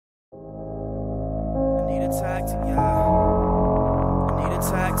tactic, yeah. I need a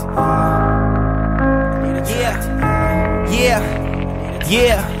tactic, yeah. I need a tactic, yeah.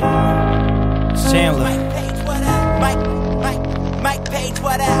 Yeah. Chandla. Mike Page,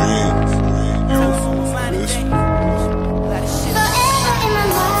 what up?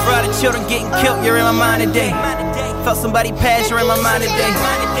 For all the children getting killed, you're in my mind today. Felt somebody pass, you're in my mind today.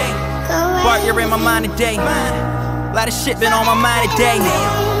 Bart, you're in my mind today. A lot of shit been on my mind today.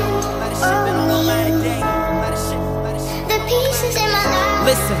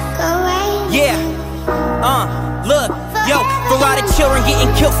 Listen, yeah, look, yo, for all the children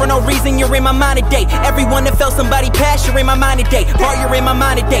getting killed for no reason, you're in my mind today. Everyone that felt somebody pass, you're in my mind today. Bart, you're in my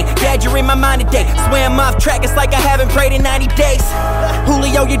mind today. Dad, you're in my mind today. Swam off track, it's like I haven't prayed in 90 days.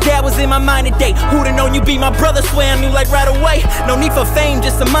 Julio, your dad was in my mind today. Who'da known you'd be my brother, swear I knew like right away. No need for fame,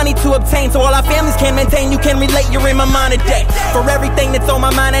 just some money to obtain, so all our families can maintain. You can relate, you're in my mind today. For everything that's on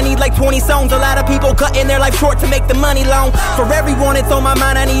my mind, I need like 20 songs. A lot of people cutting their life short to make the money long. For everyone that's on my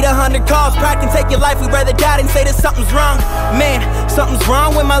mind, I need 100 calls. Pride can take your life, we'd rather die than say that something's wrong. Man, something's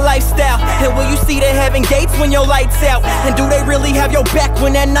wrong with my lifestyle. And will you see the heaven gates when your lights out? And do they really have your back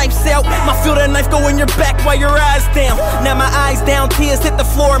when that knife's out? My feel that knife go in your back while your eyes down. Now my eyes down, tears hit the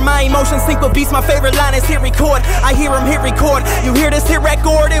floor. My emotions sink with beats, my favorite line is hit record. I hear them hit record. You hear this hit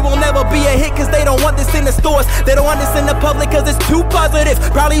record, it will never be a hit, cause they don't want this in the stores. They don't want this in the public cause it's too positive.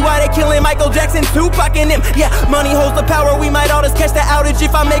 Probably why they killing Michael Jackson, Tupac and them. Yeah, money holds the power, we might all just catch the outage.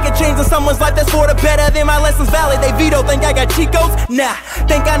 If I make a change in someone's life that's for the better, then my lesson's valid. They veto, think I got cheat codes? Nah.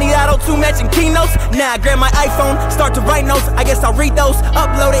 Think I need auto-tune matching keynotes? Nah, grab my iPhone, start to write notes. I guess I'll read those,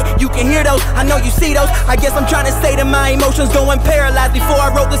 upload it, you can hear those. I know you see those. I guess I'm trying to say that my emotions going paralyzed. Before I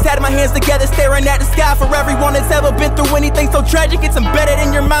wrote this, had my hands together staring at the sky. For everyone that's ever been through anything so tragic, it's embedded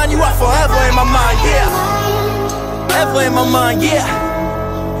in your mind. You are forever in my mind, yeah. Forever in my mind, yeah.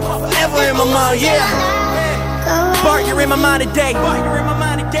 Forever in my mind, yeah. Bart, you're in my mind today.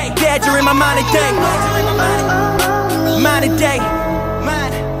 Dad, you're in my mind today. Mind today.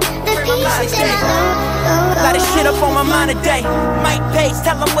 A lot of shit up on my mind today. Mike Page,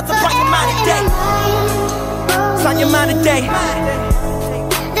 tell them what's up on your mind today. It's on your mind today.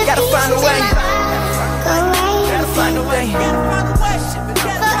 Gotta find a way. Gotta find a way.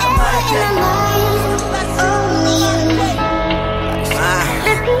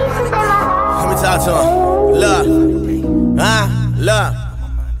 Let me talk to him. Look,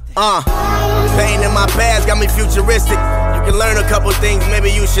 pain in my past got me futuristic. You can learn a couple things, maybe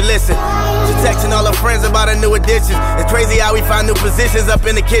you should listen. She texting all her friends about her new additions. It's crazy how we find new positions up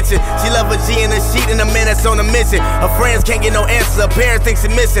in the kitchen. She love a G in the sheet and a man that's on a mission. Her friends can't get no answers, her parents think she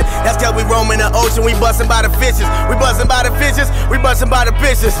missing. That's cause we roam in the ocean, we bustin' by the fishes. We bustin' by the fishes, we bustin' by the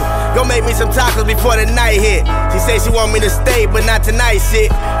bitches. Go make me some tacos before the night hit. She say she want me to stay, but not tonight, shit.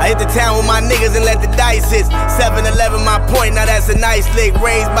 I hit the town with my niggas and let the dice hit. 7-11 my point, now that's a nice lick.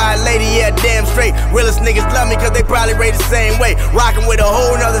 Raised by a lady, yeah, damn straight. Realest niggas love me cause they probably raised the same way. Rockin' with a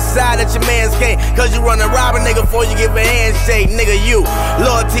whole nother side that your mans can't. Cause you run a rob a nigga before you give a handshake. Nigga, you.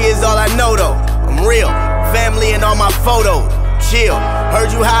 Loyalty is all I know though. I'm real. Family and all my photos. Chill.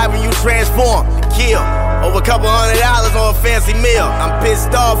 Heard you high when you transform. Kill. Over a couple $100 on a fancy meal. I'm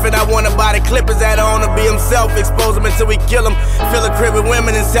pissed off and I wanna buy the Clippers that on to be himself. Expose him until we kill him. Fill a crib with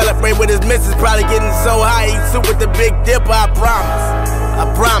women and celebrate with his missus. Probably getting so high, eat soup with the Big Dipper, I promise. I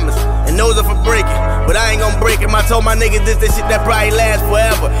promise. And those are for breaking, but I ain't gon' break him. I told my niggas this shit that probably lasts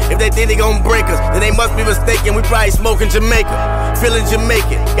forever. If they think they gon' break us, then they must be mistaken. We probably smoking Jamaica, feeling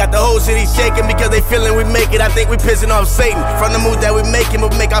Jamaican. Got the whole city shaking because they feeling we make it. I think we pissing off Satan. From the mood that we making,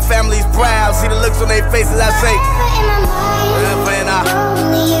 we'll make our families proud. See the looks on their faces, I say.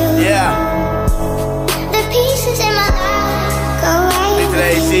 Yeah. The pieces in my life. Big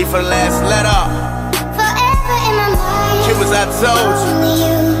today, G for the last letter. Forever in my mind. Cubans, I told you.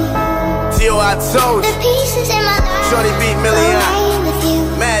 T.O. I told you. The pieces in my life. Shorty beat million.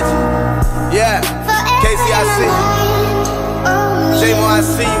 Magic. Yeah. KCIC. J-Mo, I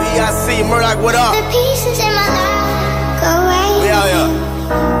see you. E.I.C. Murdoch, what up? The pieces in my life. Go away. We out here.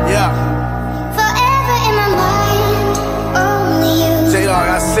 Yeah. Forever in my mind. Only you. J-Dog,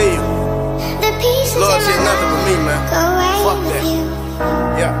 I see you. The pieces Lord, in shit, my nothing but me, man. Go away Fuck with that. you.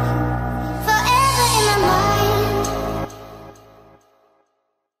 Yeah.